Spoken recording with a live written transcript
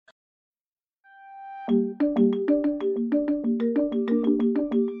Hey,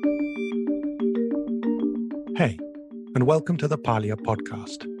 and welcome to the Parlia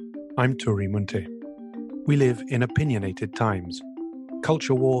podcast. I'm Turi Munte. We live in opinionated times.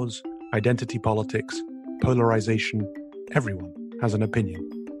 Culture wars, identity politics, polarization, everyone has an opinion.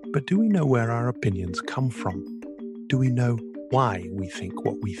 But do we know where our opinions come from? Do we know why we think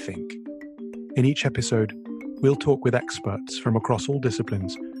what we think? In each episode, we'll talk with experts from across all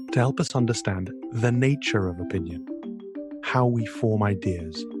disciplines to help us understand the nature of opinion, how we form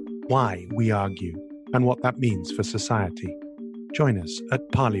ideas, why we argue, and what that means for society. Join us at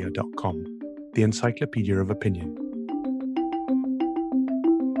parlia.com, the encyclopedia of opinion.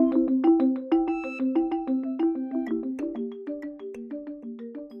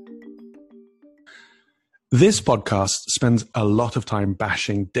 This podcast spends a lot of time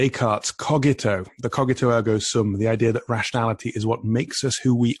bashing Descartes' cogito, the cogito ergo sum, the idea that rationality is what makes us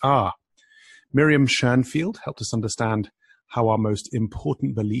who we are. Miriam Schoenfield helped us understand how our most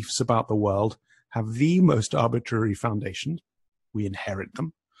important beliefs about the world have the most arbitrary foundations. We inherit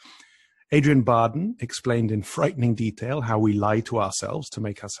them. Adrian Barden explained in frightening detail how we lie to ourselves to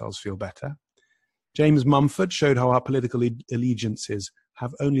make ourselves feel better. James Mumford showed how our political allegiances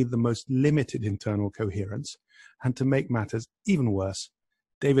have only the most limited internal coherence. And to make matters even worse,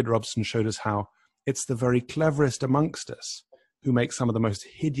 David Robson showed us how it's the very cleverest amongst us who make some of the most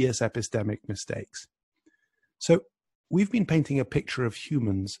hideous epistemic mistakes. So we've been painting a picture of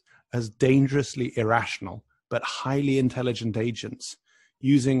humans as dangerously irrational but highly intelligent agents,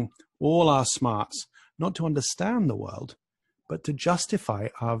 using all our smarts not to understand the world, but to justify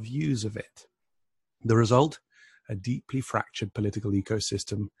our views of it. The result? A deeply fractured political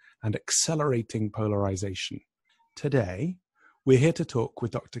ecosystem and accelerating polarization. Today, we're here to talk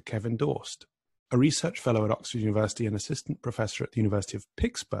with Dr. Kevin Dorst, a research fellow at Oxford University and assistant professor at the University of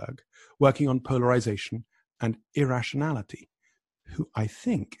Pittsburgh, working on polarization and irrationality, who I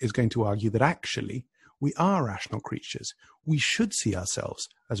think is going to argue that actually we are rational creatures. We should see ourselves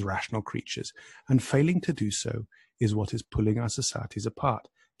as rational creatures, and failing to do so is what is pulling our societies apart.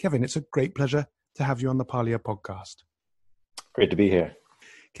 Kevin, it's a great pleasure to have you on the Parlia podcast. Great to be here.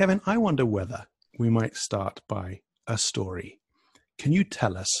 Kevin, I wonder whether we might start by a story. Can you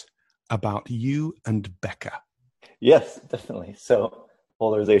tell us about you and Becker? Yes, definitely. So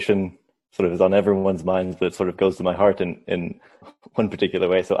polarization sort of is on everyone's minds, but it sort of goes to my heart in one particular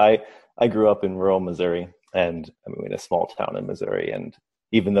way. So I grew up in rural Missouri, and in a small town in Missouri. And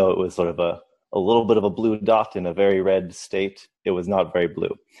even though it was sort of a little bit of a blue dot in a very red state, it was not very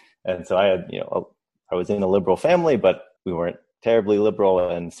blue. And so I was in a liberal family, but we weren't terribly liberal.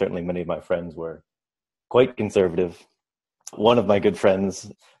 And certainly many of my friends were quite conservative. One of my good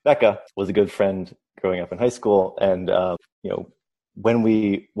friends, Becca, was a good friend growing up in high school. And, when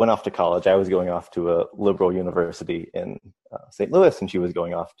we went off to college, I was going off to a liberal university in St. Louis, and she was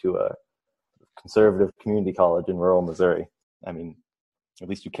going off to a conservative community college in rural Missouri. I mean, at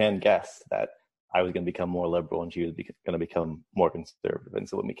least you can guess that I was going to become more liberal and she was going to become more conservative. And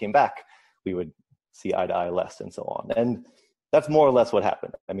so when we came back, we would see eye to eye less and so on. And that's more or less what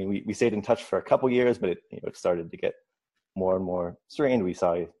happened. I mean, we stayed in touch for a couple years, but it started to get more and more strained. We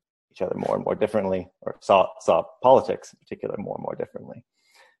saw each other more and more differently, or saw politics in particular more and more differently.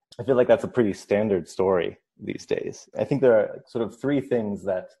 I feel like that's a pretty standard story these days. I think there are sort of three things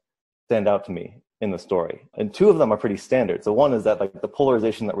that stand out to me in the story, and two of them are pretty standard. So one is that the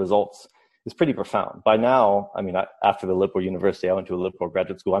polarization that results is pretty profound. By now, after the liberal university, I went to a liberal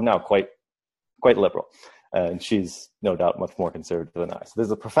graduate school. I'm now quite liberal, and she's no doubt much more conservative than I. So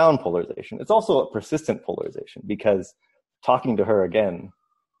there's a profound polarization. It's also a persistent polarization, because talking to her again,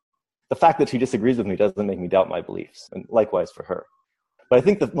 the fact that she disagrees with me doesn't make me doubt my beliefs, and likewise for her. But I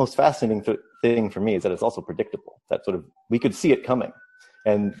think the most fascinating thing for me is that it's also predictable, that sort of we could see it coming.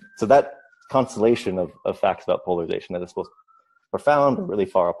 And so that constellation of facts about polarization, that is both profound but really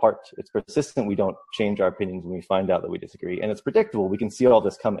far apart. It's persistent. We don't change our opinions when we find out that we disagree. And it's predictable. We can see all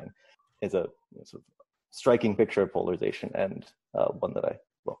this coming. Is a sort of striking picture of polarization, and one that I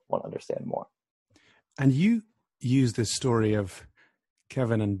want to understand more. And you use this story of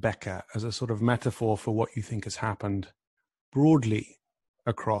Kevin and Becca as a sort of metaphor for what you think has happened broadly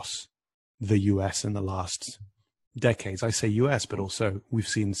across the US in the last decades. I say US, but also we've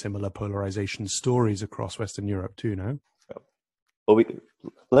seen similar polarization stories across Western Europe too, no? Well,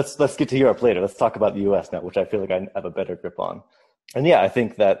 let's get to Europe later. Let's talk about the US now, which I feel like I have a better grip on. And yeah, I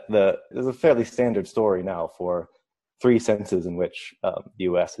think that there's a fairly standard story now for three senses in which the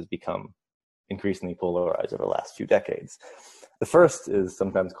US has become increasingly polarized over the last few decades. The first is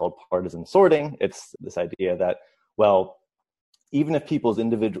sometimes called partisan sorting. It's this idea that, well, even if people's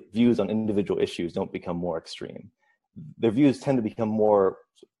individual views on individual issues don't become more extreme, their views tend to become more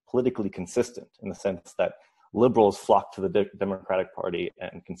politically consistent in the sense that liberals flock to the Democratic Party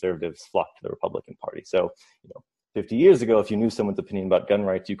and conservatives flock to the Republican Party. So, 50 years ago, if you knew someone's opinion about gun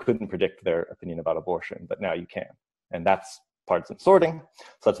rights, you couldn't predict their opinion about abortion, but now you can. And that's partisan sorting.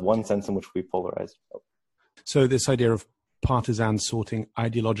 So that's one sense in which we polarize. So this idea of partisan sorting,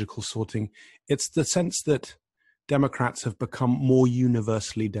 ideological sorting, it's the sense that Democrats have become more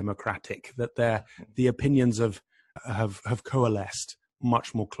universally democratic, that the opinions have coalesced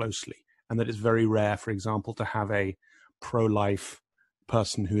much more closely, and that it's very rare, for example, to have a pro-life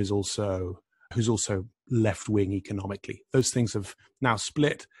person who's also left-wing economically. Those things have now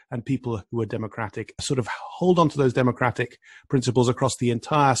split, and people who are democratic sort of hold on to those democratic principles across the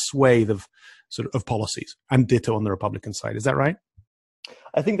entire swathe of policies, and ditto on the Republican side. Is that right?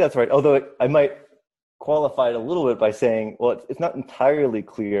 I think that's right. Although I might qualify it a little bit by saying, well, it's not entirely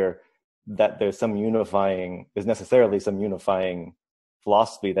clear that there's necessarily some unifying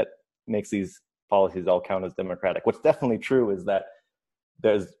philosophy that makes these policies all count as democratic. What's definitely true is that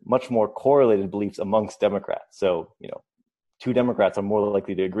there's much more correlated beliefs amongst Democrats. So, two Democrats are more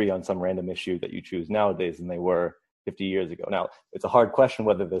likely to agree on some random issue that you choose nowadays than they were 50 years ago. Now, it's a hard question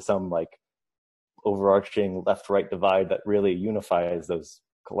whether there's some overarching left-right divide that really unifies those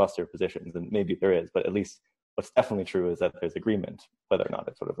cluster positions, and maybe there is, but at least what's definitely true is that there's agreement, whether or not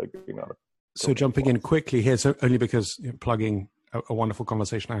it's sort of agreement. So jumping in quickly here, so only because plugging a wonderful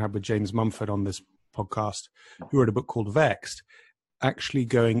conversation I had with James Mumford on this podcast, who wrote a book called Vexed, actually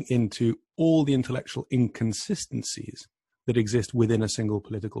going into all the intellectual inconsistencies that exist within a single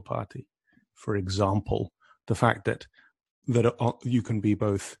political party. For example, the fact that you can be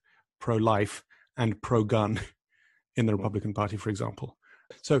both pro-life and pro-gun in the Republican Party, for example.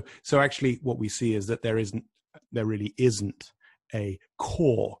 So actually what we see is that there really isn't a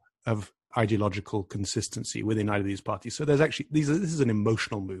core of ideological consistency within either of these parties. So there's actually, this is an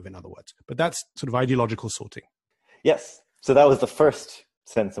emotional move, in other words, but that's sort of ideological sorting. Yes. So that was the first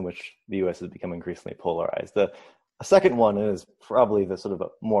sense in which the US has become increasingly polarized. The second one is probably the sort of a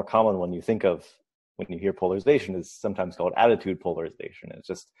more common one you think of when you hear polarization, is sometimes called attitude polarization. It's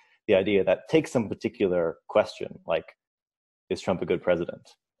just the idea that take some particular question, like, is Trump a good president?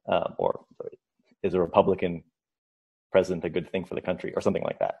 Or is a Republican president a good thing for the country, or something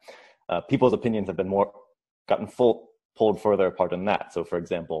like that. People's opinions have been gotten pulled further apart than that. So, for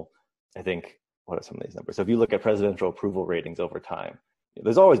example, I think, what are some of these numbers? So if you look at presidential approval ratings over time,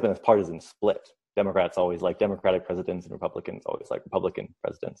 there's always been a partisan split. Democrats always like Democratic presidents, and Republicans always like Republican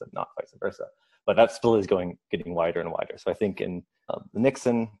presidents, and not vice versa. But that still is getting wider and wider. So I think in the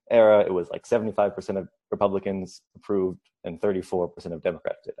Nixon era, it was like 75% of Republicans approved and 34% of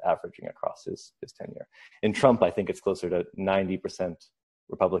Democrats did, averaging across his tenure. In Trump, I think it's closer to 90%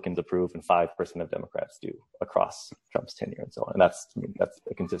 Republicans approve and 5% of Democrats do across Trump's tenure, and so on. And that's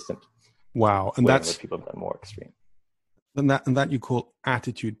a consistent. Wow, and that's people have been more extreme. And that you call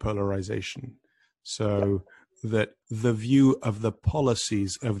attitude polarization. So that the view of the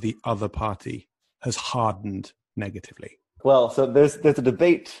policies of the other party has hardened negatively. Well, so there's a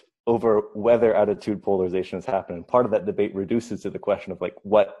debate over whether attitude polarization has happened. And part of that debate reduces to the question of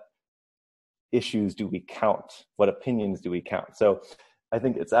what issues do we count? What opinions do we count? So I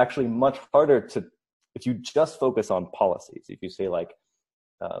think it's actually much harder if you just focus on policies, if you say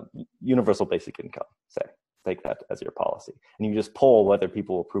universal basic income, take that as your policy, and you just poll whether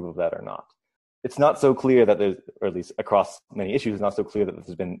people approve of that or not. It's not so clear that there's, or at least across many issues, it's not so clear that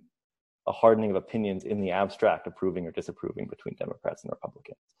there's been a hardening of opinions in the abstract, approving or disapproving between Democrats and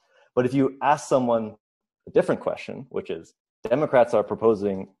Republicans. But if you ask someone a different question, which is, Democrats are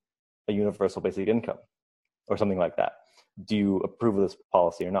proposing a universal basic income or something like that, do you approve of this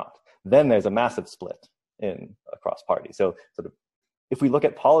policy or not? Then there's a massive split across parties. So if we look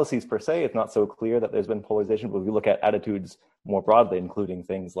at policies per se, it's not so clear that there's been polarization, but if we look at attitudes more broadly, including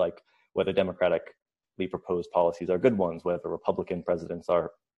things like whether democratically proposed policies are good ones, whether Republican presidents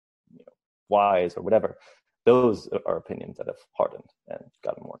are wise or whatever, those are opinions that have hardened and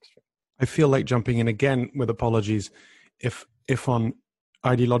gotten more extreme. I feel like jumping in again with apologies. If on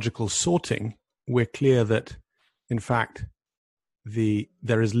ideological sorting, we're clear that, in fact,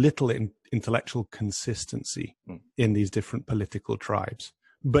 there is little intellectual consistency in these different political tribes,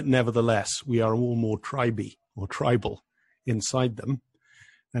 but nevertheless, we are all more tribey or tribal inside them.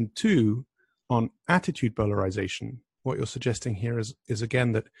 And two, on attitude polarization, what you're suggesting here is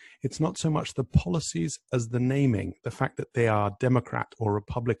again that it's not so much the policies as the naming, the fact that they are Democrat or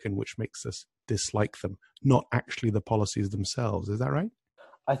Republican, which makes us dislike them, not actually the policies themselves. Is that right?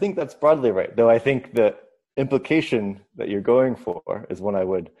 I think that's broadly right, though I think that implication that you're going for is one I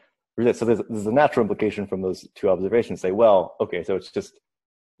would resist. So there's a natural implication from those two observations. Say, well, okay, so it's just,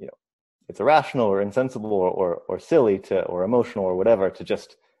 it's irrational or insensible or silly or emotional or whatever to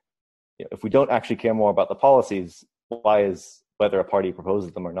just, if we don't actually care more about the policies, why is whether a party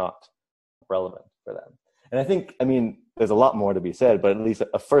proposes them or not relevant for them? And I think, there's a lot more to be said, but at least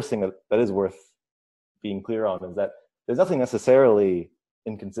a first thing that is worth being clear on is that there's nothing necessarily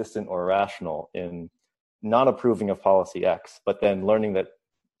inconsistent or irrational in not approving of policy X, but then learning that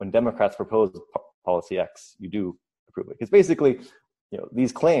when Democrats propose policy X, you do approve it. Because basically,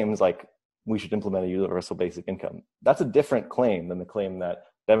 these claims like we should implement a universal basic income, that's a different claim than the claim that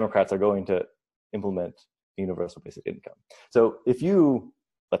Democrats are going to implement universal basic income. So if you,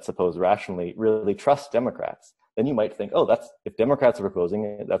 let's suppose rationally, really trust Democrats, then you might think, if Democrats are proposing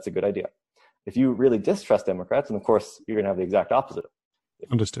it, that's a good idea. If you really distrust Democrats, and of course you're going to have the exact opposite.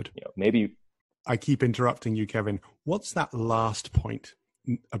 Understood. Maybe I keep interrupting you, Kevin. What's that last point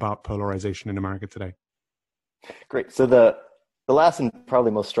about polarization in America today? Great. So the last and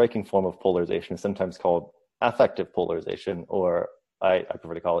probably most striking form of polarization is sometimes called affective polarization, or I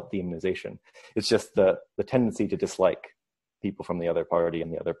prefer to call it demonization. It's just the tendency to dislike people from the other party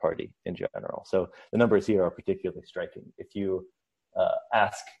and the other party in general. So the numbers here are particularly striking. If you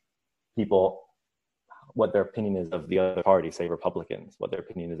ask people what their opinion is of the other party, say Republicans, what their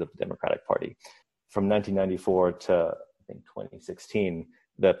opinion is of the Democratic Party, from 1994 to I think 2016,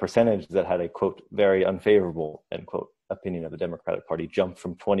 the percentage that had a, quote, very unfavorable, end quote, opinion of the Democratic Party jumped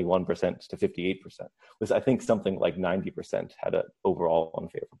from 21% to 58%. Was I think something like 90% had an overall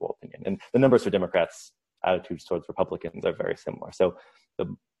unfavorable opinion. And the numbers for Democrats' attitudes towards Republicans are very similar. So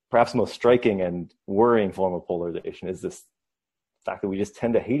the perhaps most striking and worrying form of polarization is this fact that we just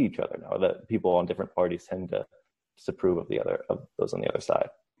tend to hate each other now, that people on different parties tend to disapprove of those on the other side.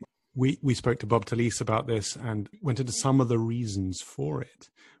 We spoke to Bob Talese about this and went into some of the reasons for it.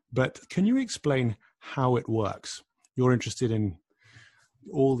 But can you explain how it works? You're interested in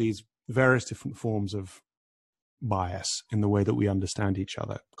all these various different forms of bias in the way that we understand each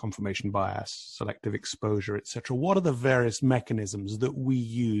other, confirmation bias, selective exposure, etc. What are the various mechanisms that we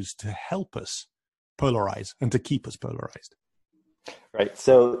use to help us polarize and to keep us polarized? Right.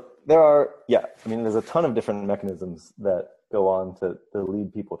 So there are, there's a ton of different mechanisms that go on to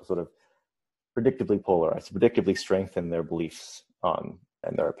lead people to sort of predictably polarize, to predictably strengthen their beliefs on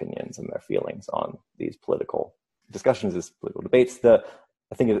and their opinions and their feelings on these political discussions, these political debates.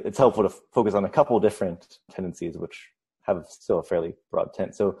 I think it's helpful to focus on a couple different tendencies which have still a fairly broad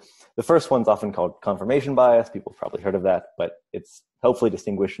tent. So the first one's often called confirmation bias. People have probably heard of that, but it's helpfully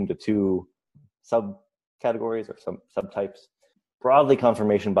distinguished into two subcategories or some subtypes. Broadly,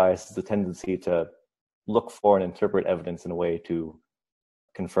 confirmation bias is the tendency to look for and interpret evidence in a way to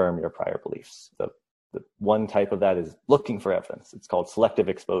confirm your prior beliefs. The one type of that is looking for evidence. It's called selective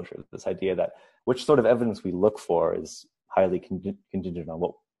exposure, this idea that which sort of evidence we look for is highly contingent on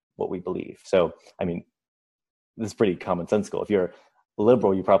what we believe. So, this is pretty commonsensical. If you're a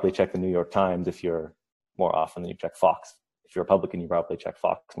liberal, you probably check the New York Times more often than you check Fox. If you're a Republican, you probably check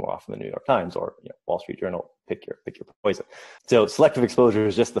Fox more often than the New York Times or Wall Street Journal. Pick your poison. So selective exposure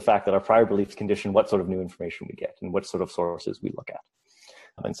is just the fact that our prior beliefs condition what sort of new information we get and what sort of sources we look at.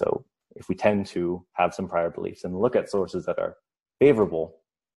 And so if we tend to have some prior beliefs and look at sources that are favorable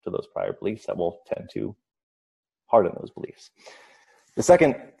to those prior beliefs, that will tend to harden those beliefs. The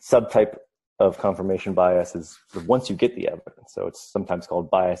second subtype of confirmation bias is once you get the evidence. So it's sometimes called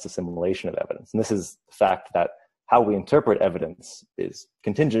bias assimilation of evidence. And this is the fact that how we interpret evidence is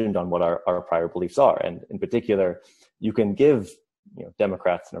contingent on what our prior beliefs are. And in particular, you can give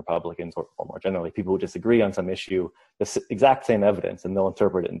Democrats and Republicans, or more generally, people who disagree on some issue, the exact same evidence, and they'll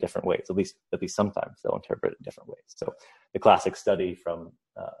interpret it in different ways. At least sometimes they'll interpret it in different ways. So the classic study from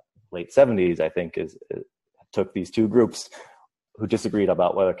late 70s, I think, took these two groups who disagreed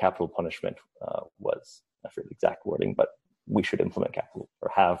about whether capital punishment was, I forget the exact wording, but we should implement capital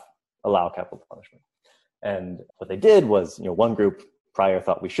or allow capital punishment. And what they did was, one group prior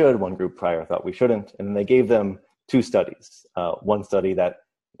thought we should, one group prior thought we shouldn't, and then they gave them two studies. One study that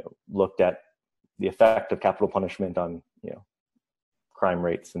looked at the effect of capital punishment on crime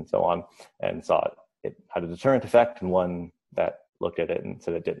rates and so on, and saw it had a deterrent effect, and one that looked at it and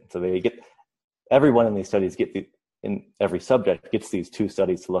said it didn't. So everyone in these studies in every subject gets these two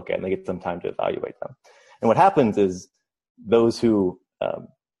studies to look at, and they get some time to evaluate them. And what happens is those who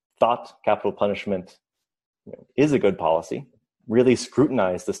thought capital punishment is a good policy really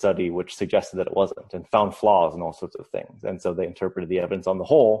scrutinized the study which suggested that it wasn't, and found flaws in all sorts of things. And so they interpreted the evidence on the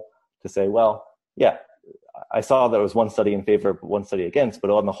whole to say, well, yeah, I saw there was one study in favor, but one study against, but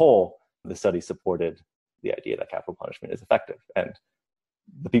on the whole, the study supported the idea that capital punishment is effective. And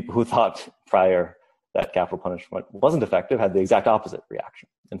the people who thought prior that capital punishment wasn't effective had the exact opposite reaction.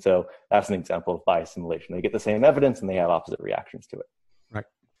 And so that's an example of bias simulation. They get the same evidence and they have opposite reactions to it. Right.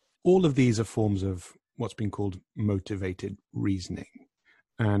 All of these are forms of what's been called motivated reasoning.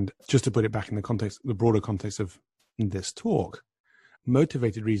 And just to put it back in the context, the broader context of this talk,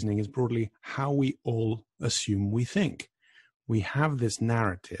 motivated reasoning is broadly how we all assume we think. We have this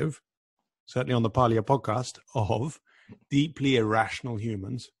narrative, certainly on the Parlia podcast, of deeply irrational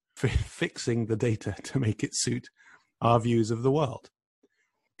humans fixing the data to make it suit our views of the world.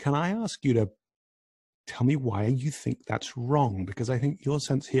 Can I ask you to tell me why you think that's wrong? Because I think your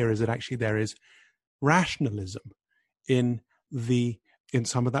sense here is that actually there is rationalism in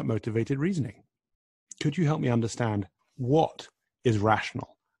some of that motivated reasoning. Could you help me understand what is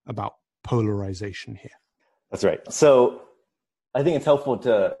rational about polarization here? That's right. So I think it's helpful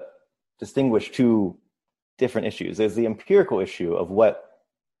to distinguish two different issues. There's the empirical issue of what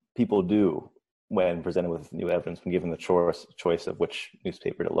people do when presented with new evidence, when given the choice of which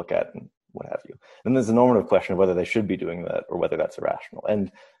newspaper to look at and what have you. And there's a normative question of whether they should be doing that or whether that's irrational.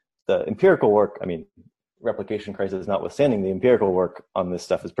 And the empirical work, I mean, replication crisis notwithstanding, the empirical work on this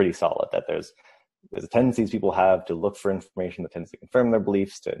stuff is pretty solid, that there's tendencies people have to look for information that tends to confirm their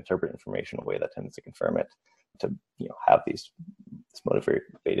beliefs, to interpret information in a way that tends to confirm it, to have this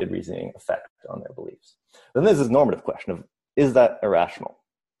motivated reasoning effect on their beliefs. Then there's this normative question of, is that irrational?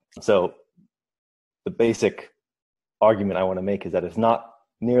 So the basic argument I want to make is that it's not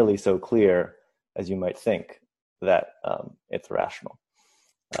nearly so clear as you might think that it's rational.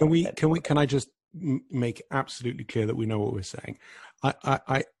 Can I just make absolutely clear that we know what we're saying?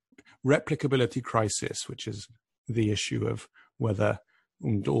 Replicability crisis, which is the issue of whether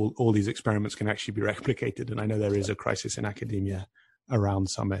all these experiments can actually be replicated. And I know there is a crisis in academia around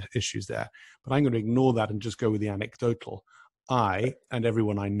some issues there, but I'm going to ignore that and just go with the anecdotal. I, and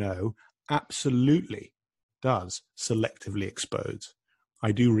everyone I know, absolutely does selectively expose.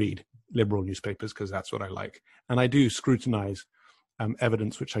 I do read liberal newspapers because that's what I like. And I do scrutinize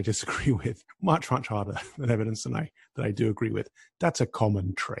evidence which I disagree with much, much harder than evidence that I do agree with. That's a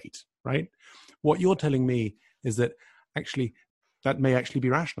common trait, right? What you're telling me is that actually that may actually be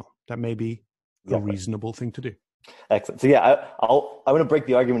rational. That may be a reasonable thing to do. Excellent. So yeah, I want to break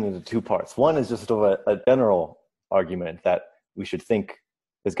the argument into two parts. One is just sort of a general argument that we should think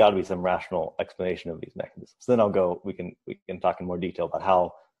there's got to be some rational explanation of these mechanisms. So then we can talk in more detail about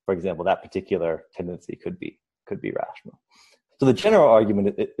how, for example, that particular tendency could be rational. So the general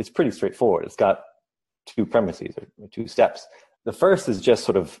argument is pretty straightforward. It's got two premises or two steps. The first is just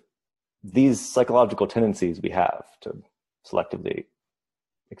sort of these psychological tendencies we have to selectively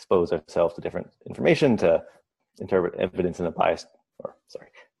expose ourselves to different information, to interpret evidence in a biased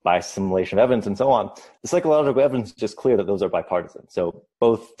simulation of evidence and so on. The psychological evidence is just clear that those are bipartisan. So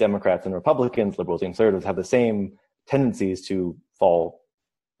both Democrats and Republicans, liberals and conservatives, have the same tendencies to fall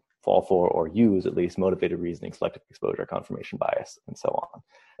for or use at least motivated reasoning, selective exposure, confirmation bias, and so on.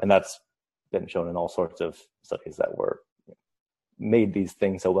 And that's been shown in all sorts of studies that made these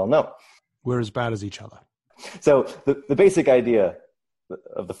things so well known. We're as bad as each other. So the basic idea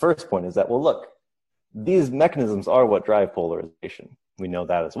of the first point is that, well, look, these mechanisms are what drive polarization. We know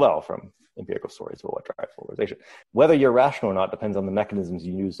that as well from empirical stories about what drives polarization. Whether you're rational or not depends on the mechanisms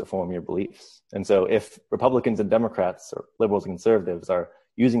you use to form your beliefs. And so if Republicans and Democrats or liberals and conservatives are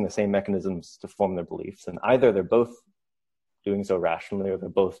using the same mechanisms to form their beliefs, and either they're both doing so rationally or they're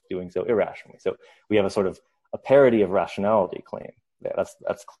both doing so irrationally. So we have a sort of a parity of rationality claim. Yeah,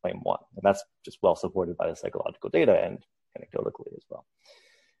 that's claim one. And that's just well supported by the psychological data and anecdotally as well.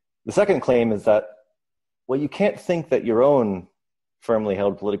 The second claim is that, well, you can't think that your own firmly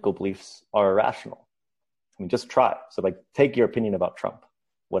held political beliefs are irrational. I mean, just try. So take your opinion about Trump,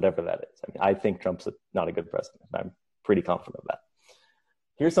 whatever that is. I mean, I think Trump's not a good president. And I'm pretty confident of that.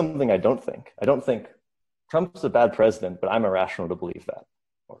 Here's something I don't think. I don't think Trump's a bad president, but I'm irrational to believe that.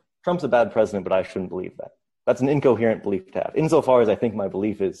 Or Trump's a bad president, but I shouldn't believe that. That's an incoherent belief to have. Insofar as I think my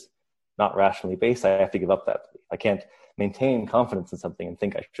belief is not rationally based, I have to give up that belief. I can't maintain confidence in something and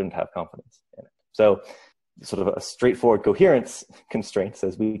think I shouldn't have confidence in it. So sort of a straightforward coherence constraint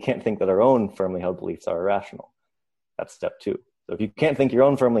says we can't think that our own firmly held beliefs are irrational. That's step two. So if you can't think your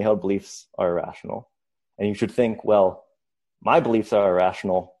own firmly held beliefs are irrational, and you should think, well, my beliefs are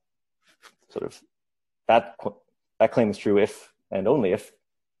irrational, sort of that claim is true if and only if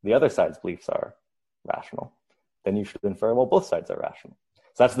the other side's beliefs are rational, then you should infer, well, both sides are rational.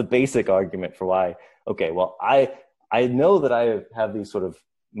 So that's the basic argument for why, okay, well, I know that I have these sort of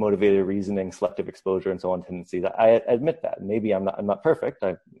motivated reasoning, selective exposure, and so on tendencies. I admit that. Maybe I'm not perfect.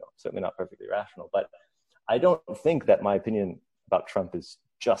 I'm certainly not perfectly rational, but I don't think that my opinion about Trump is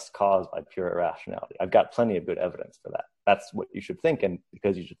just caused by pure irrationality. I've got plenty of good evidence for that. That's what you should think. And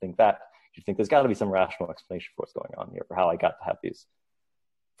because you should think that, you should think there's got to be some rational explanation for what's going on here, for how I got to have these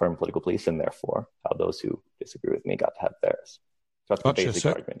firm political beliefs, and therefore how those who disagree with me got to have theirs. So that's the basic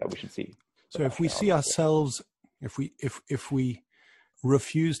argument that we should see. So if we see ourselves, if we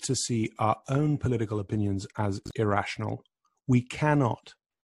refuse to see our own political opinions as irrational, we cannot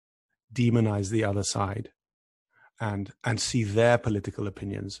demonize the other side and see their political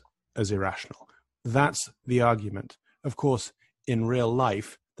opinions as irrational. That's the argument. Of course, in real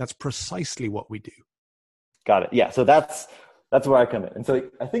life, that's precisely what we do. Got it. Yeah. So that's where I come in. And so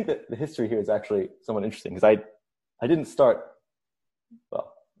I think that the history here is actually somewhat interesting, because I didn't start,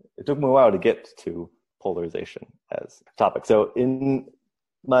 well, it took me a while to get to polarization as a topic. So when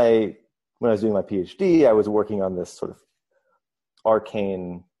I was doing my PhD, I was working on this sort of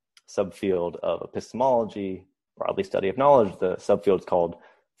arcane subfield of epistemology, broadly study of knowledge. The subfield is called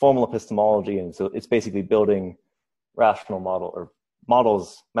formal epistemology. And so it's basically building mathematical models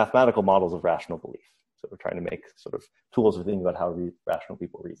of rational belief. So we're trying to make sort of tools for thinking about how rational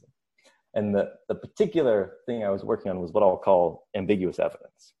people reason. And the particular thing I was working on was what I'll call ambiguous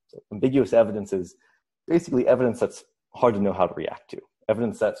evidence. So ambiguous evidence is basically evidence that's hard to know how to react to,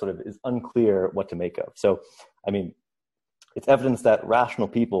 evidence that sort of is unclear what to make of. So, I mean, it's evidence that rational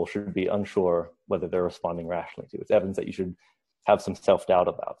people should be unsure whether they're responding rationally to. It's evidence that you should have some self-doubt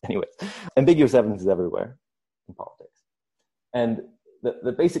about. Anyways, ambiguous evidence is everywhere in politics. And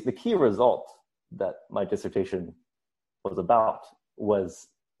the key result that my dissertation was about was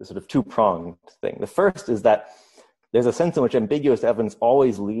the sort of two-pronged thing. The first is that there's a sense in which ambiguous evidence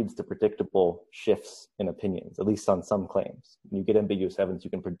always leads to predictable shifts in opinions, at least on some claims. When you get ambiguous evidence,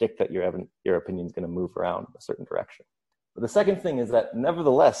 you can predict that your opinion is going to move around a certain direction. But the second thing is that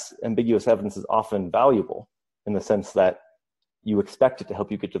nevertheless, ambiguous evidence is often valuable in the sense that you expect it to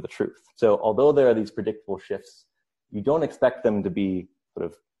help you get to the truth. So although there are these predictable shifts, you don't expect them to be sort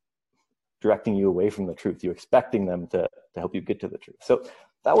of directing you away from the truth. You're expecting them to help you get to the truth. So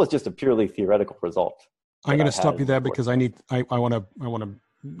that was just a purely theoretical result. I'm going to stop you there because I want to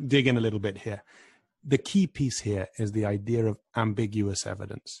dig in a little bit here. The key piece here is the idea of ambiguous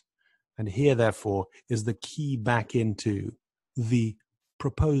evidence. And here, therefore, is the key back into the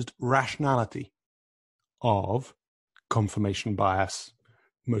proposed rationality of confirmation bias,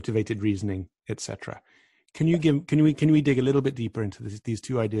 motivated reasoning, etc. Can we dig a little bit deeper into these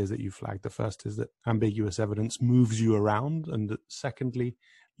two ideas that you flagged? The first is that ambiguous evidence moves you around, and that secondly,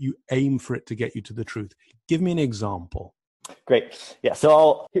 you aim for it to get you to the truth. Give me an example. Great. Yeah.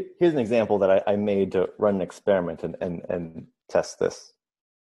 So here's an example that I made to run an experiment and test this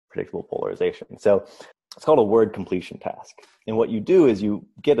predictable polarization. So it's called a word completion task. And what you do is you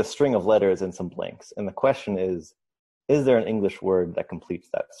get a string of letters and some blanks. And the question is there an English word that completes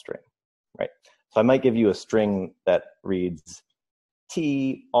that string? Right. So I might give you a string that reads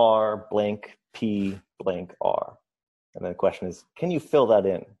TR blank P blank R. And then the question is, can you fill that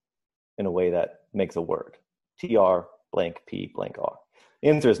in a way that makes a word? TR blank P blank R. The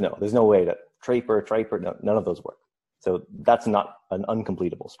answer is no. There's no way to triper, no, none of those work. So that's not an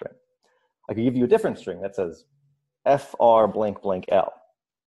uncompletable string. I could give you a different string that says FR blank blank L.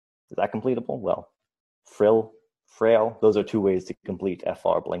 Is that completable? Well, frail, those are two ways to complete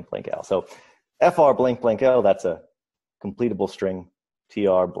FR blank blank L. So FR blank blank L, that's a completable string.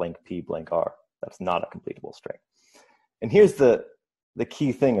 TR blank P blank R, that's not a completable string. And here's the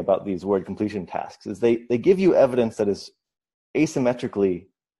key thing about these word completion tasks is they give you evidence that is asymmetrically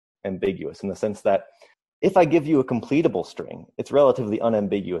ambiguous in the sense that if I give you a completable string, it's relatively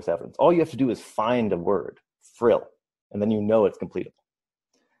unambiguous evidence. All you have to do is find a word, frill, and then you know it's completable.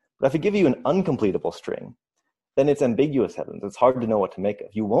 But if I give you an uncompletable string, then it's ambiguous evidence. It's hard to know what to make of.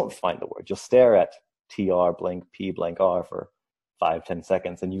 You won't find the word. You'll stare at TR blank P blank R for 5-10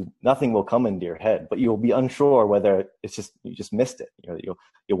 seconds, and nothing will come into your head, but you'll be unsure whether you just missed it.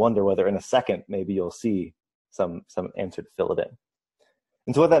 You'll wonder whether in a second maybe you'll see some answer to fill it in.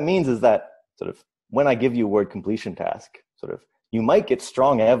 And so what that means is that sort of when I give you a word completion task, sort of you might get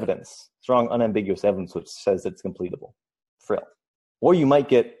strong unambiguous evidence which says it's completable, frill, or you might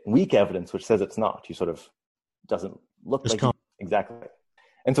get weak evidence which says it's not. You sort of doesn't look like exactly.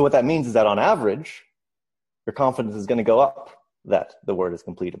 And so what that means is that on average, your confidence is going to go up that the word is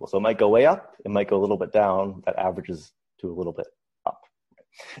completable. So it might go way up, it might go a little bit down, that averages to a little bit up.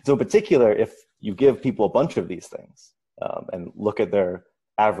 So in particular, if you give people a bunch of these things and look at their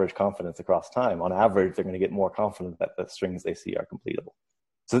average confidence across time, on average, they're going to get more confident that the strings they see are completable.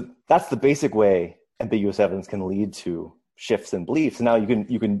 So that's the basic way ambiguous evidence can lead to shifts in beliefs. Now you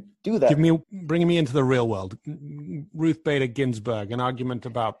can do that. Bringing me into the real world. Ruth Bader Ginsburg, an argument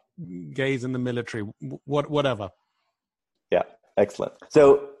about gays in the military, whatever. Yeah, excellent.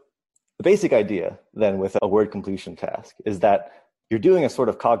 So the basic idea then with a word completion task is that you're doing a sort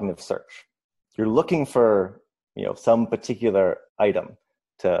of cognitive search. You're looking for, some particular item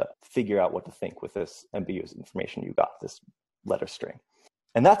to figure out what to think with this ambiguous information you got, this letter string.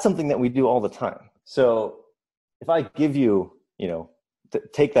 And that's something that we do all the time. So if I give you,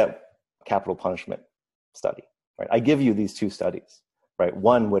 take that capital punishment study, right? I give you these two studies, right?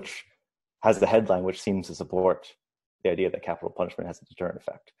 One which has the headline which seems to support the idea that capital punishment has a deterrent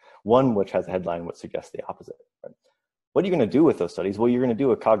effect. One which has a headline which suggests the opposite, right? What are you going to do with those studies? Well, you're going to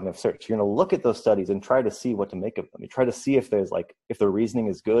do a cognitive search. You're going to look at those studies and try to see what to make of them. You try to see if if their reasoning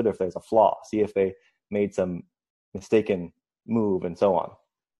is good, or if there's a flaw, see if they made some mistaken move and so on.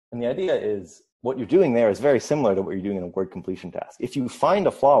 And the idea is what you're doing there is very similar to what you're doing in a word completion task. If you find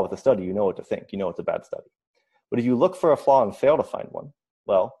a flaw with a study, you know what to think. You know it's a bad study. But if you look for a flaw and fail to find one,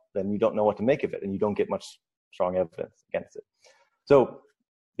 well, then you don't know what to make of it, and you don't get much strong evidence against it. So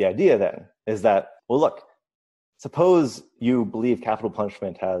the idea then is that, well, look, suppose you believe capital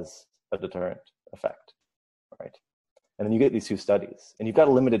punishment has a deterrent effect, right? And then you get these two studies, and you've got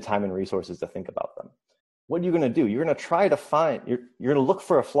a limited time and resources to think about them. What are you going to do? You're going to try to find, you're going to look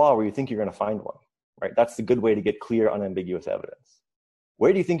for a flaw where you think you're going to find one, right? That's the good way to get clear, unambiguous evidence.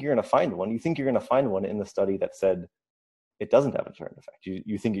 Where do you think you're going to find one? You think you're going to find one in the study that said it doesn't have a deterrent effect.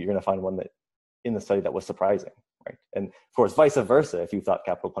 You think you're going to find one that in the study that was surprising, right? And of course, vice versa, if you thought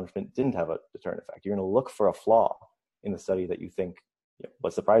capital punishment didn't have a deterrent effect, you're going to look for a flaw in the study that you think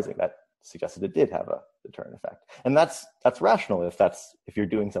was surprising, that suggested it did have a deterrent effect. And that's rational if you're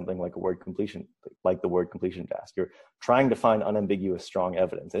doing something like the word completion task. You're trying to find unambiguous, strong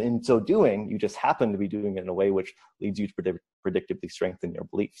evidence. And in so doing, you just happen to be doing it in a way which leads you to predictably strengthen your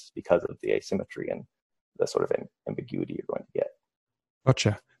beliefs because of the asymmetry and the sort of ambiguity you're going to get.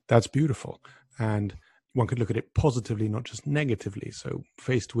 Gotcha. That's beautiful. And one could look at it positively, not just negatively. So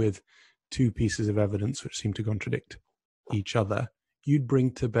faced with two pieces of evidence which seem to contradict each other, you'd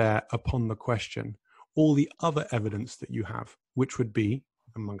bring to bear upon the question all the other evidence that you have, which would be,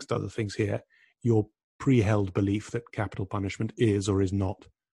 amongst other things here, your pre-held belief that capital punishment is or is not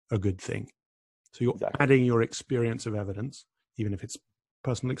a good thing. So you're adding your experience of evidence, even if it's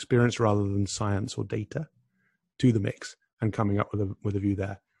personal experience rather than science or data, to the mix and coming up with a view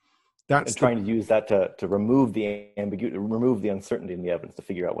there. That's trying to use that to remove the ambiguity, remove the uncertainty in the evidence to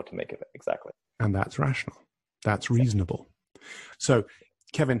figure out what to make of it. Exactly. And that's rational. That's reasonable. So,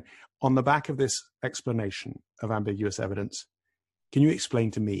 Kevin, on the back of this explanation of ambiguous evidence, can you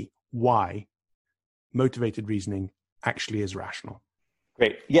explain to me why motivated reasoning actually is rational?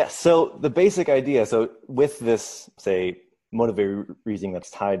 Great. Yes. So the basic idea, so with this, say, motivated reasoning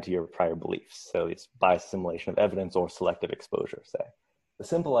that's tied to your prior beliefs, so it's bias assimilation of evidence or selective exposure, say. The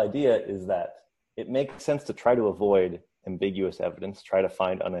simple idea is that it makes sense to try to avoid ambiguous evidence, try to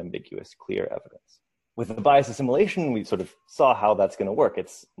find unambiguous, clear evidence. With the bias assimilation, we sort of saw how that's going to work.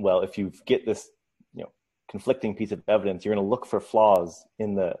 It's, well, if you get this, conflicting piece of evidence, you're going to look for flaws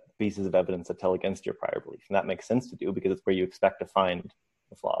in the pieces of evidence that tell against your prior belief. And that makes sense to do because it's where you expect to find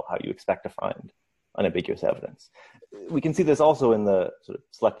the flaw, how you expect to find unambiguous evidence. We can see this also in the sort of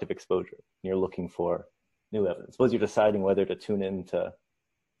selective exposure. You're looking for new evidence. Suppose you're deciding whether to tune into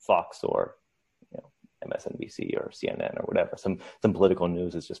Fox or MSNBC or CNN or whatever. Some political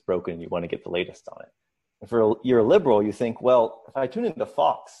news is just broken and you want to get the latest on it. If you're a liberal, you think, well, if I tune into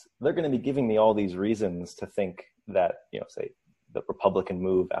Fox, they're going to be giving me all these reasons to think that, say, the Republican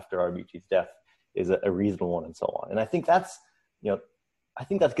move after RBG's death is a reasonable one and so on. And I think that's going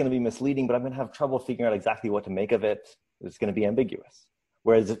to be misleading, but I'm going to have trouble figuring out exactly what to make of it. It's going to be ambiguous.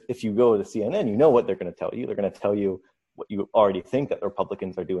 Whereas if you go to CNN, you know what they're going to tell you. They're going to tell you what you already think, that the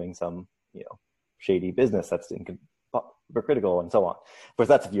Republicans are doing some, shady business that's hypocritical and so on. Of course,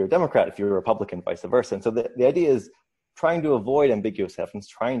 that's if you're a Democrat, if you're a Republican, vice versa. And so the idea is trying to avoid ambiguous evidence,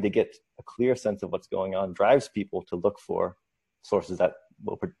 trying to get a clear sense of what's going on, drives people to look for sources that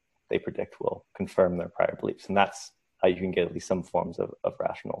they predict will confirm their prior beliefs. And that's how you can get at least some forms of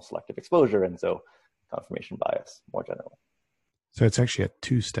rational selective exposure, and so confirmation bias more generally. So it's actually a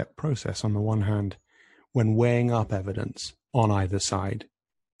two-step process. On the one hand, when weighing up evidence on either side,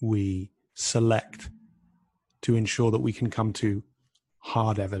 we select to ensure that we can come to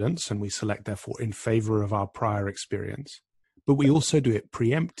hard evidence, and we select, therefore, in favor of our prior experience. But we also do it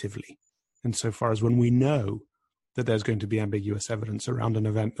preemptively, insofar as when we know that there's going to be ambiguous evidence around an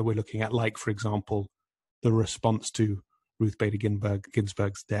event that we're looking at, like, for example, the response to Ruth Bader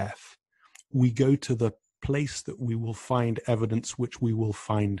Ginsburg's death, we go to the place that we will find evidence which we will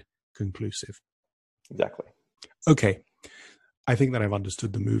find conclusive. Exactly. Okay. I think that I've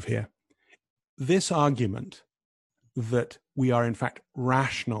understood the move here. This argument that we are in fact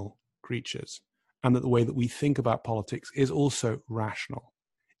rational creatures and that the way that we think about politics is also rational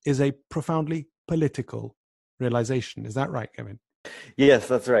is a profoundly political realization. Is that right, Kevin? Yes,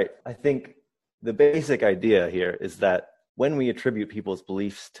 that's right. I think the basic idea here is that when we attribute people's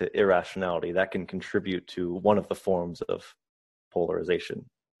beliefs to irrationality, that can contribute to one of the forms of polarization,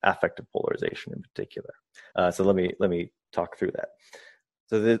 affective polarization in particular. So let me talk through that.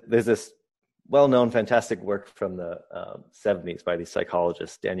 So there's this well-known, fantastic work from the 70s by these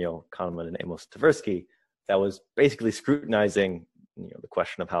psychologists, Daniel Kahneman and Amos Tversky, that was basically scrutinizing the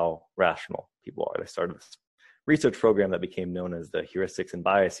question of how rational people are. They started this research program that became known as the Heuristics and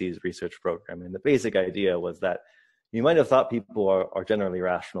Biases Research Program. And the basic idea was that you might have thought people are generally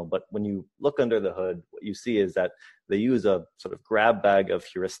rational, but when you look under the hood, what you see is that they use a sort of grab bag of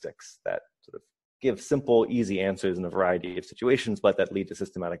heuristics that sort of give simple, easy answers in a variety of situations, but that lead to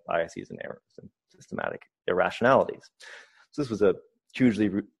systematic biases and errors and systematic irrationalities. So this was a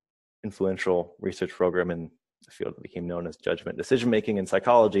hugely influential research program in a field that became known as judgment decision-making in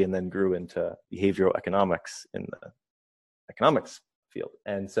psychology and then grew into behavioral economics in the economics field.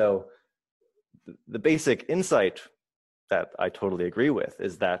 And so the basic insight that I totally agree with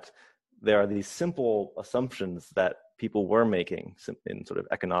is that there are these simple assumptions that people were making in sort of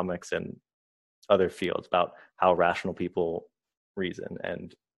economics and other fields about how rational people reason.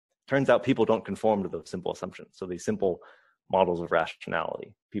 And turns out people don't conform to those simple assumptions. So these simple models of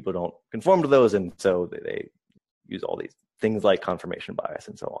rationality, people don't conform to those. And so they use all these things like confirmation bias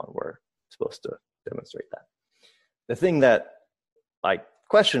and so on. We're supposed to demonstrate that. The thing that I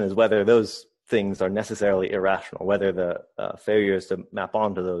question is whether those things are necessarily irrational, whether the failures to map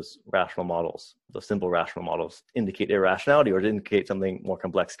onto those rational models, those simple rational models, indicate irrationality or indicate something more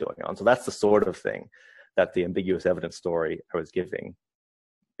complex going on. So that's the sort of thing that the ambiguous evidence story I was giving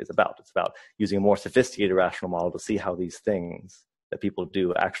is about. It's about using a more sophisticated rational model to see how these things that people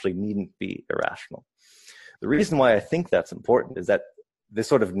do actually needn't be irrational. The reason why I think that's important is that this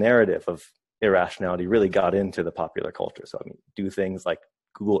sort of narrative of irrationality really got into the popular culture. So I mean, do things like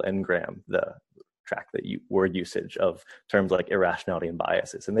Google Ngram, track the word usage of terms like irrationality and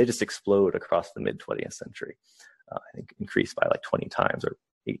biases, and they just explode across the mid-20th century. I think increased by like 20 times or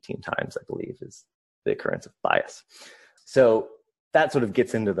 18 times, I believe, is the occurrence of bias. So that sort of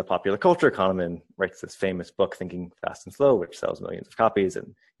gets into the popular culture. Kahneman writes this famous book, Thinking Fast and Slow, which sells millions of copies,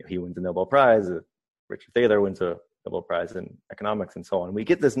 and he wins a Nobel Prize. Richard Thaler wins a Nobel Prize in economics, and so on. We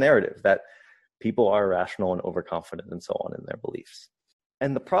get this narrative that people are rational and overconfident and so on in their beliefs.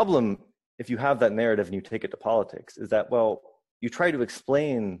 And the problem, if you have that narrative and you take it to politics, is that, well, you try to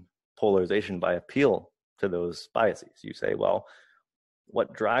explain polarization by appeal to those biases. You say, well,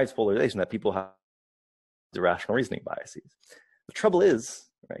 what drives polarization? That people have irrational reasoning biases. The trouble is,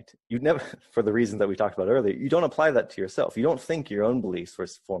 right, you never, for the reasons that we talked about earlier, you don't apply that to yourself. You don't think your own beliefs were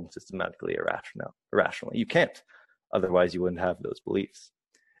formed systematically irrationally. You can't. Otherwise, you wouldn't have those beliefs.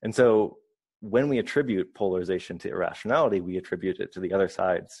 And so when we attribute polarization to irrationality, we attribute it to the other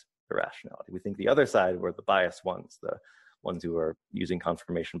side's irrationality. We think the other side were the biased ones, the ones who are using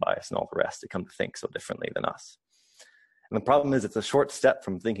confirmation bias and all the rest to come to think so differently than us. And the problem is it's a short step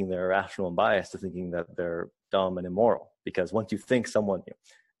from thinking they're irrational and biased to thinking that they're dumb and immoral. Because once you think someone,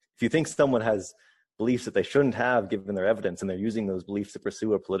 if you think someone has beliefs that they shouldn't have given their evidence and they're using those beliefs to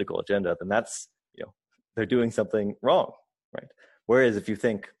pursue a political agenda, then that's, they're doing something wrong, right? Whereas if you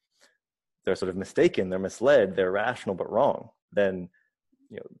think they're sort of mistaken, they're misled, they're rational but wrong, then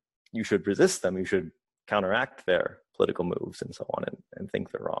you should resist them. You should counteract their political moves and so on and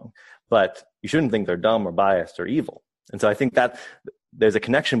think they're wrong. But you shouldn't think they're dumb or biased or evil. And so I think that there's a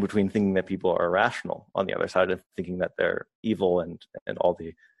connection between thinking that people are irrational on the other side of thinking that they're evil and all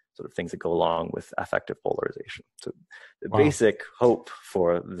the sort of things that go along with affective polarization. So the basic hope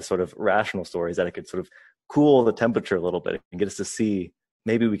for the sort of rational story is that it could sort of cool the temperature a little bit and get us to see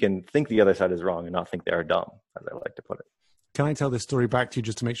maybe we can think the other side is wrong and not think they are dumb, as I like to put it. Can I tell this story back to you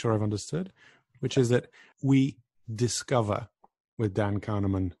just to make sure I've understood? Which is that we discover with Dan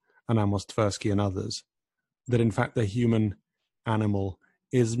Kahneman and Amos Tversky and others that in fact the human animal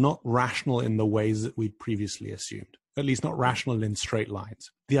is not rational in the ways that we'd previously assumed, at least not rational in straight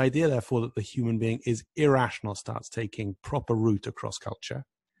lines. The idea, therefore, that the human being is irrational starts taking proper root across culture.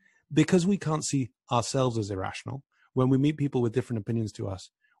 Because we can't see ourselves as irrational, when we meet people with different opinions to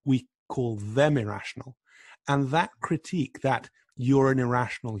us, we call them irrational. And that critique that you're an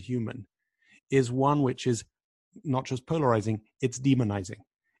irrational human is one which is not just polarizing, it's demonizing.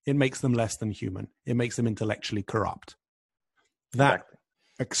 it makes them less than human. It makes them intellectually corrupt. That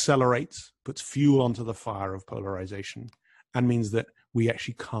accelerates, puts fuel onto the fire of polarization, and means that we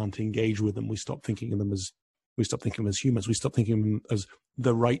actually can't engage with them. We stop thinking of them as humans. We stop thinking of them as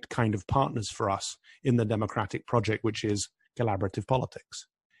the right kind of partners for us in the democratic project, which is collaborative politics.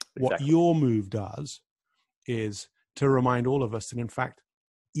 Exactly. What your move does is to remind all of us that, in fact,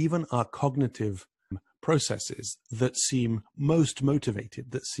 even our cognitive processes that seem most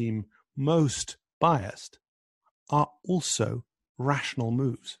motivated, that seem most biased, are also rational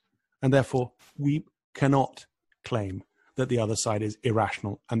moves. And therefore, we cannot claim that the other side is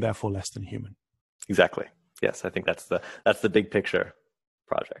irrational and therefore less than human. Exactly. Yes, I think that's the big picture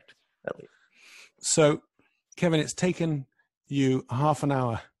project, at least. So, Kevin, it's taken you half an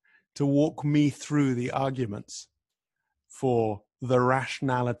hour to walk me through the arguments for the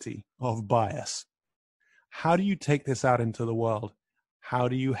rationality of bias. How do you take this out into the world? How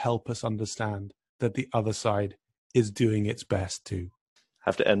do you help us understand that the other side is doing its best to?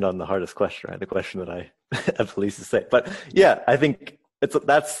 Have to end on the hardest question, right? The question that I have the least to say. But yeah, I think that's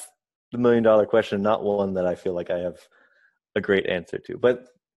the $1 million question, not one that I feel like I have a great answer to. But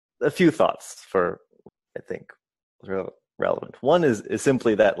a few thoughts for, I think, relevant. One is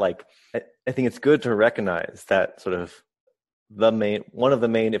simply that, like, I think it's good to recognize that sort of one of the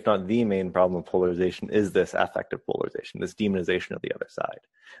main, if not the main problem of polarization is this affective polarization, this demonization of the other side.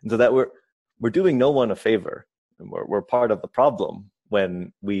 And so that we're doing no one a favor, and we're part of the problem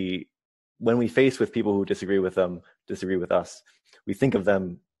when we face with people who disagree with us, we think of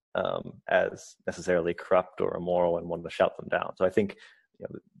them as necessarily corrupt or immoral and want to shout them down. So I think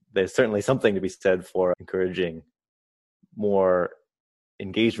there's certainly something to be said for encouraging more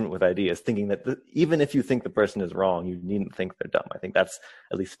engagement with ideas, thinking that even if you think the person is wrong, you needn't think they're dumb. I think that's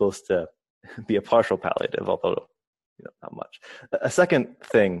at least supposed to be a partial palliative, although not much. A second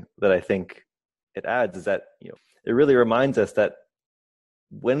thing that I think it adds is that it really reminds us that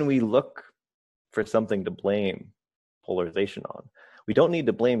when we look for something to blame polarization on, we don't need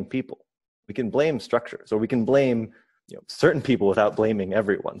to blame people. We can blame structures, or we can blame certain people without blaming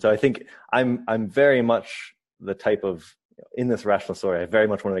everyone. So I think I'm very much the type of, in this rational story, I very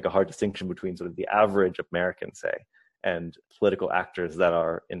much want to make a hard distinction between sort of the average American, say, and political actors that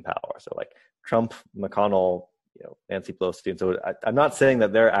are in power. So like Trump, McConnell, Nancy Pelosi. And so I'm not saying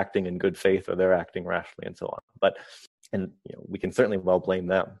that they're acting in good faith or they're acting rationally and so on, but we can certainly well blame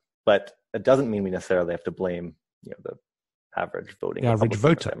them, but it doesn't mean we necessarily have to blame the average voting, the average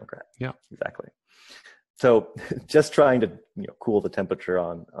voter, Democrat. Yeah, exactly. So just trying to cool the temperature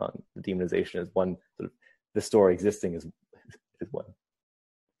on the demonization is one sort of, the story existing is one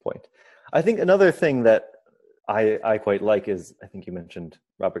point. I think another thing that I quite like is, I think you mentioned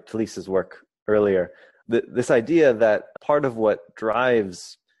Robert Talice's work earlier, this idea that part of what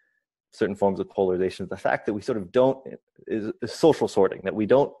drives certain forms of polarization is the fact that we sort of is social sorting, that we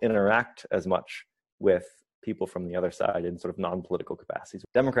don't interact as much with people from the other side in sort of non-political capacities.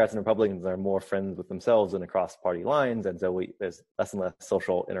 Democrats and Republicans are more friends with themselves than across party lines, and so there's less and less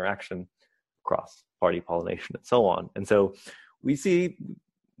social interaction across party pollination and so on. And so we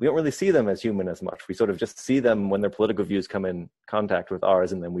don't really see them as human as much. We sort of just see them when their political views come in contact with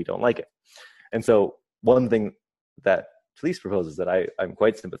ours, and then we don't like it. And so one thing that Talice proposes that I'm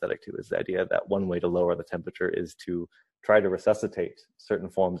quite sympathetic to is the idea that one way to lower the temperature is to try to resuscitate certain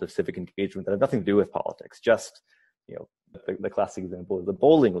forms of civic engagement that have nothing to do with politics. Just, the classic example is the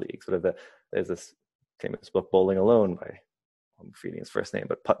bowling league. There's this famous book, Bowling Alone, I'm forgetting his first name,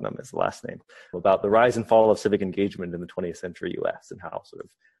 but Putnam is the last name, about the rise and fall of civic engagement in the 20th century US, and how sort of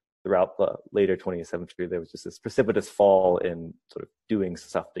throughout the later 20th century, there was just this precipitous fall in sort of doing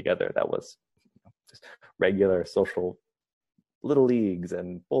stuff together that was just regular social little leagues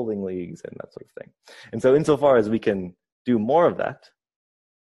and bowling leagues and that sort of thing. And so insofar as we can do more of that,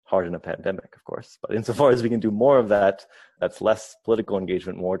 hard in a pandemic, of course, but insofar as we can do more of that, that's less political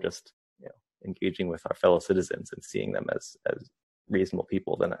engagement, more just engaging with our fellow citizens and seeing them as reasonable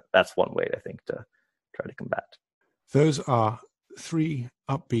people, then that's one way, I think, to try to combat. Those are 3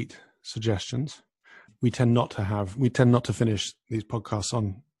 upbeat suggestions. We tend not to finish these podcasts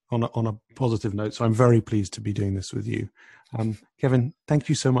on a positive note, so I'm very pleased to be doing this with you. Kevin, thank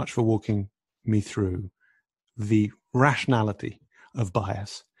you so much for walking me through the rationality of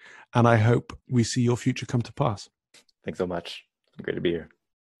bias, and I hope we see your future come to pass. Thanks so much. It's great to be here.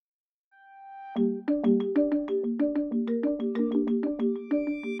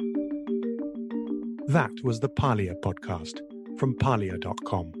 That was the Parlia podcast from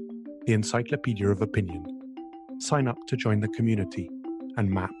parlia.com, the encyclopedia of opinion. Sign up to join the community and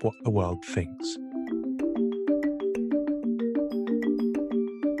map what the world thinks.